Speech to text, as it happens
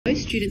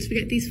students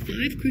forget these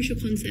 5 crucial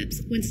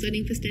concepts when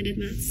studying for standard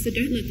maths, so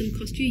don't let them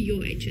cost you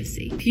your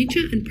HSC.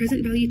 Future and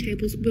present value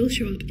tables will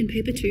show up in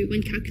paper 2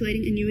 when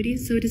calculating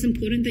annuities, so it is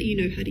important that you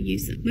know how to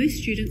use them. Most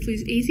students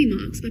lose easy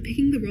marks by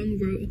picking the wrong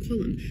row or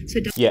column,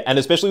 so yeah, and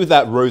especially with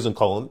that rows and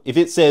column, if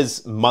it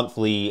says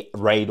monthly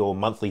rate or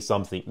monthly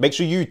something, make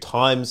sure you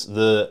times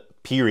the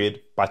period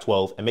by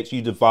 12 and make sure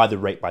you divide the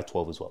rate by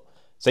 12 as well.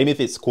 Same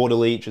if it's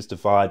quarterly, just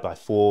divide by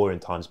 4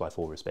 and times by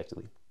 4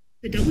 respectively.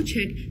 So double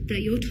check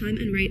that your time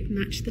and rate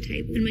match the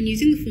table. And when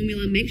using the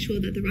formula, make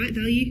sure that the right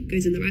value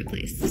goes in the right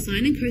place. The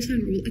sine and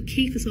cosine rule are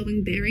key for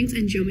solving bearings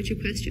and geometry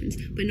questions,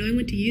 but knowing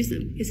when to use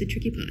them is the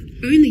tricky part.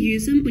 Only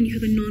use them when you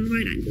have a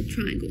non-right angled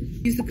triangle.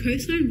 Use the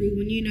cosine rule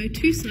when you know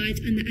 2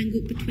 sides and the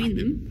angle between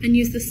them, and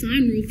use the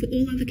sine rule for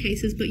all other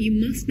cases, but you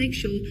must make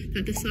sure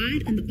that the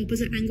side and the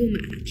opposite angle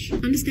match.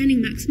 Understanding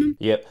maximum?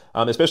 Yep,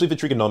 especially for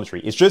trigonometry,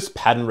 it's just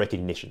pattern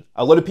recognition.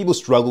 A lot of people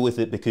struggle with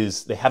it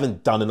because they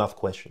haven't done enough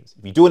questions.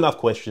 If you do enough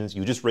questions,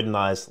 you just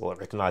recognize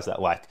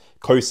that like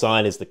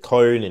cosine is the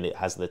cone and it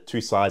has the 2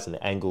 sides and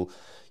the angle.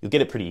 You'll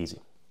get it pretty easy.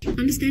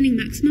 Understanding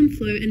maximum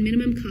flow and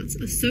minimum cuts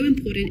are so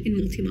important in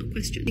multi-mark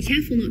questions. Be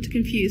careful not to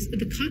confuse the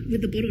cut with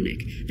the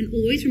bottleneck, and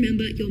always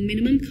remember your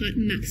minimum cut,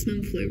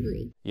 maximum flow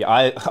rule. Yeah,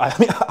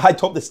 I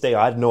topped this day.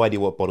 I had no idea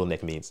what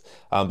bottleneck means.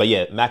 But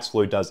yeah, max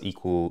flow does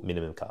equal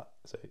minimum cut.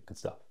 So good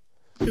stuff.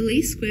 The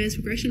least squares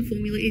regression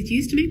formula is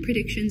used to make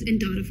predictions in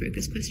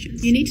data-focused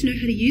questions. You need to know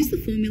how to use the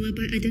formula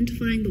by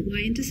identifying the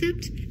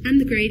y-intercept and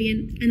the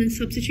gradient, and then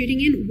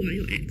substituting in y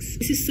or x.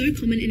 This is so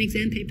common in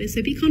exam papers,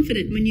 so be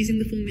confident when using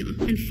the formula.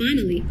 And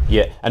finally,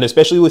 yeah, and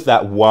especially with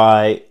that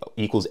y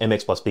equals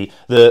mx plus b,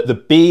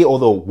 the b or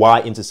the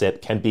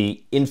y-intercept can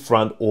be in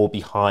front or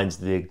behind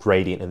the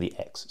gradient and the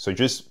x. So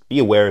just be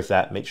aware of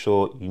that. Make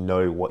sure you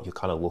know what you're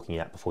kind of looking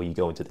at before you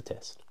go into the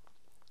test.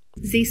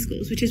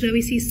 Z-scores, which is where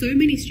we see so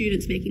many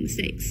students making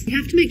mistakes. You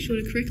have to make sure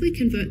to correctly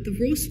convert the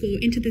raw score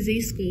into the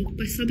Z-score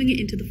by subbing it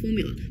into the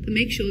formula, but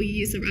make sure you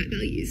use the right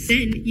values.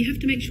 Then, you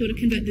have to make sure to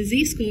convert the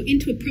Z-score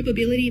into a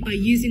probability by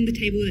using the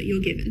table that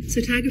you're given.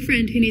 So tag a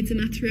friend who needs a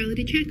maths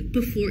reality check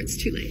before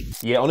it's too late.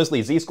 Yeah,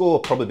 honestly, Z-score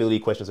probability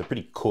questions are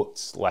pretty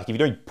cooked. Like, if you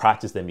don't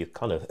practice them, you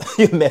kind of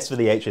you mess for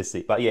the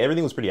HSC. But yeah,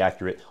 everything was pretty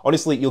accurate.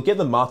 Honestly, you'll get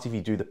the marks if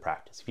you do the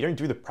practice. If you don't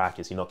do the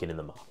practice, you're not getting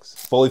the marks.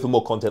 Follow for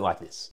more content like this.